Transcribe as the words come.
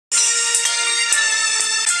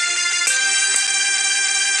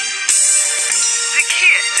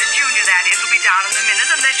down in a minute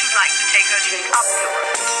unless you'd like to take her drink up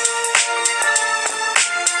yours.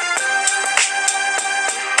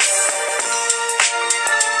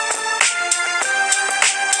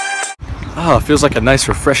 Oh, it feels like a nice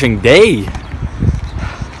refreshing day.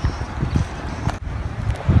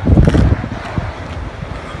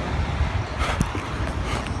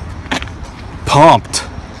 Pumped.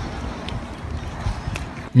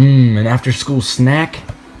 An after school snack.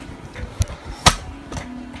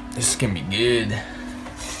 This is gonna be good.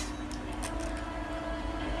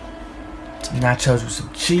 Some nachos with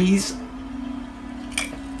some cheese.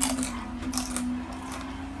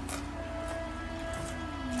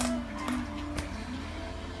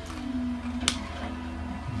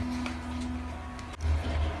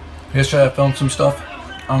 Yesterday I filmed some stuff.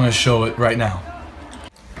 I'm gonna show it right now.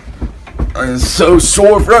 I'm so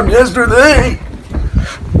sore from yesterday.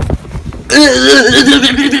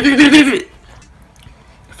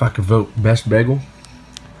 If I could vote best bagel,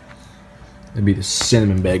 it'd be the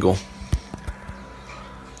cinnamon bagel.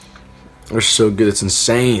 They're so good, it's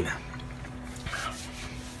insane.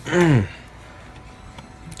 Get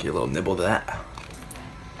a little nibble of that.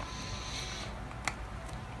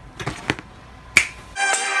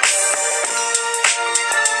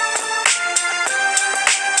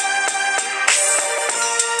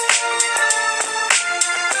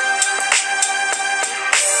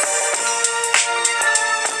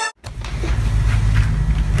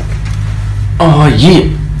 Oh yeah,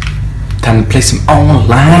 time to play some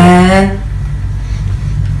online.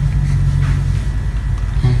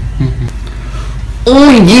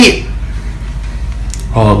 Oh yeah.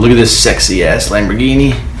 Oh, look at this sexy ass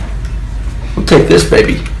Lamborghini. We'll take this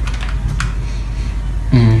baby.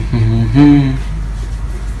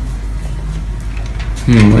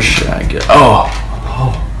 Where should I go? Oh,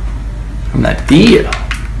 an idea.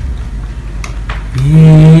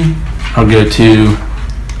 I'll go to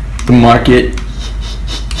the market.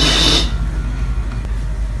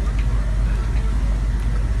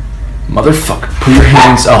 Motherfucker, put your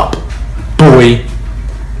hands up, boy.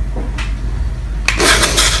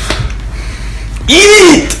 Eat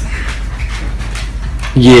it!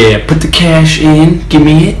 Yeah, put the cash in, give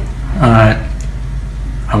me it. Alright.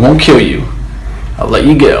 I won't kill you. I'll let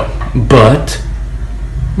you go. But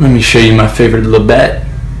let me show you my favorite little bet.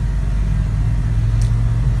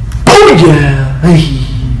 Oh yeah! Hey.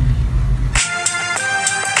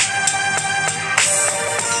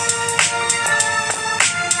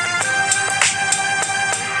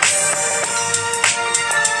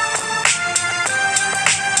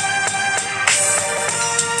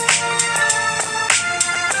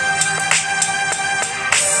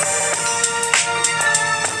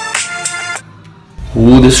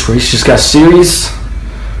 Ooh, this race just got serious.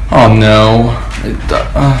 Oh no.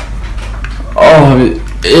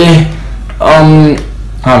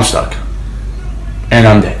 I'm stuck. And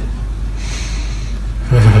I'm dead.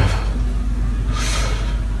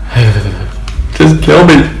 Just kill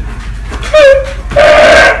me.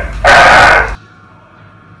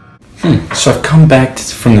 So I've come back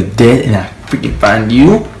from the dead and I freaking find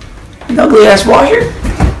you, an ugly ass washer.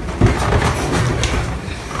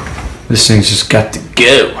 This thing's just got to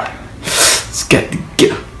go. It's got to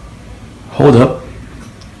go. Hold up.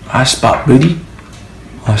 I spot booty.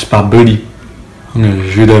 I spot booty. I'm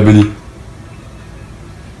gonna shoot that booty.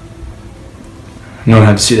 No one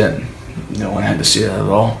had to see that. No one had to see that at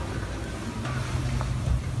all.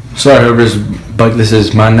 Sorry, whoever's bike this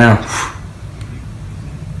is, mine now.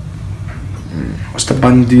 What's the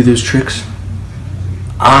button to do those tricks?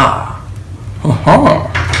 Ah. Uh-huh.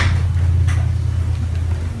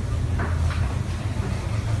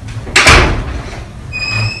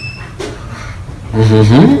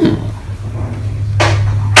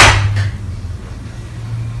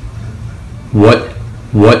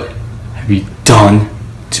 What have you done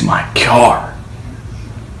to my car?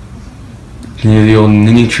 You know the old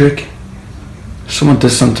ninny trick? If someone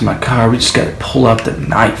does something to my car, we just gotta pull out the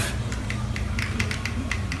knife.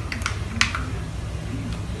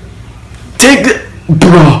 Take the...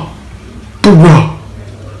 Bro.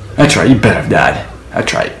 That's right, you better have died.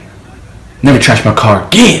 That's right. Never trash my car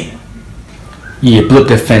again. Yeah, blew up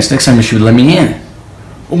that fence. Next time you should let me in.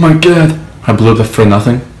 Oh my god. I blew up that for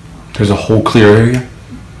nothing. There's a whole clear area.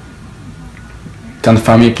 Time to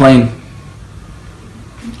find me a plane.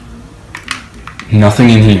 Nothing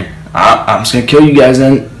in here. I'm just gonna kill you guys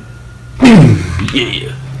then.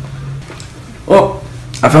 Yeah. Oh,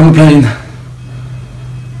 I found the plane.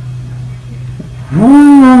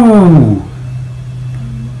 Woo!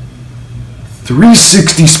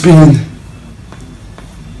 360 spin.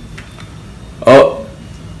 Oh,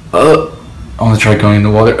 on the try going in the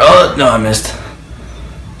water. Oh, no, I missed.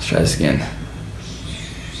 Let's try this again.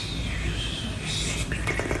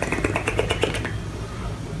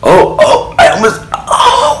 Oh, I almost,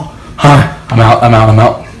 oh. Hi, I'm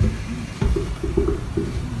out.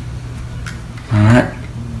 Alright.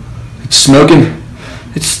 It's smoking.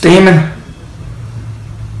 It's steaming.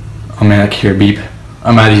 Oh man, I can hear a beep.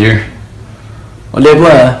 I'm out of here. Au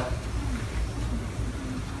revoir.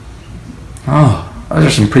 Oh, those are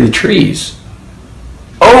some pretty trees.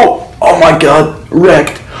 Oh my god,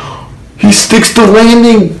 wrecked. He sticks the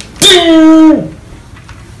landing.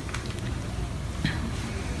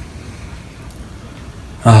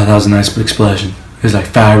 Oh, that was a nice explosion. It was like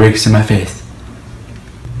fireworks in my face.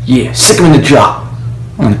 Yeah, sick him in the jaw.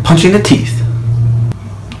 I'm gonna punch you in the teeth.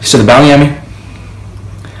 You said the bounty at me?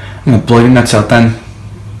 I'm gonna blow your nuts out then.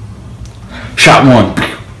 Shot 1.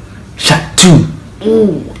 Shot 2.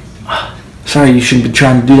 Ooh. Sorry, you shouldn't be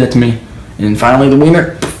trying to do that to me. And finally the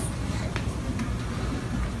wiener.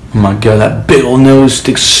 Oh my god, that big old nose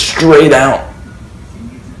sticks straight out.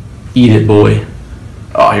 Eat it, boy.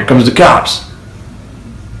 Oh, here comes the cops.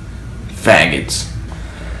 Faggots.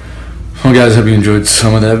 Well guys, hope you enjoyed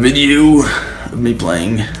some of that video of me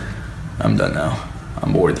playing. I'm done now.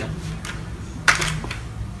 I'm bored.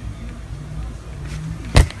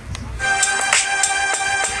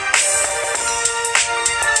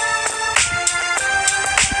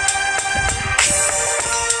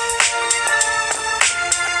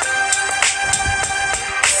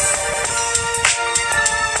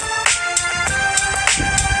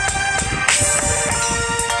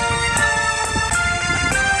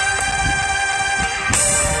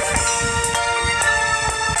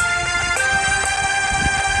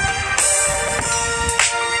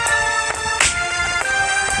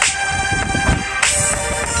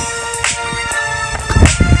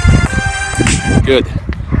 Good.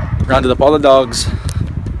 Rounded up all the dogs.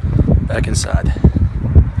 Back inside.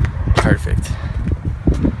 Perfect.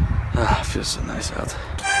 Ah, feels so nice out.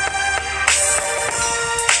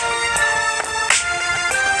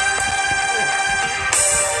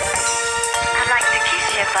 I'd like to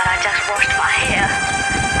kiss you, but I just washed my hair.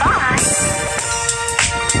 Bye.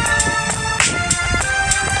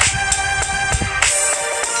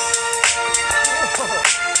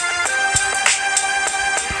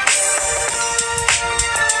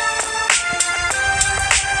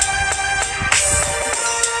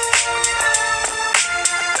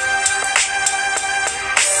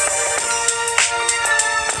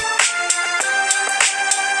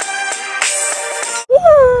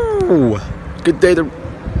 Ooh, good day to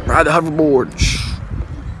ride the hoverboard.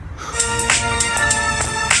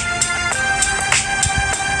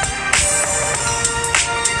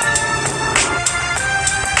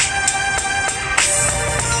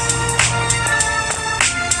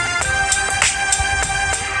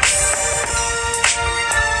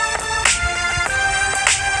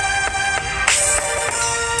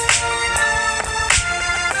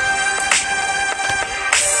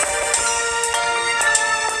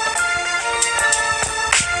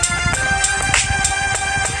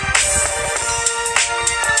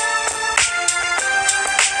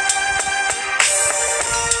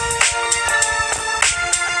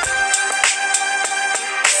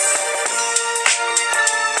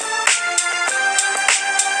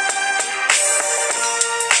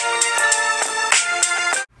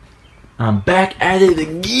 I'm back at it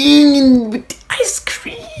again with the ice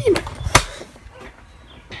cream.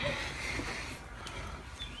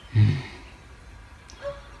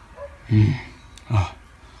 Mm.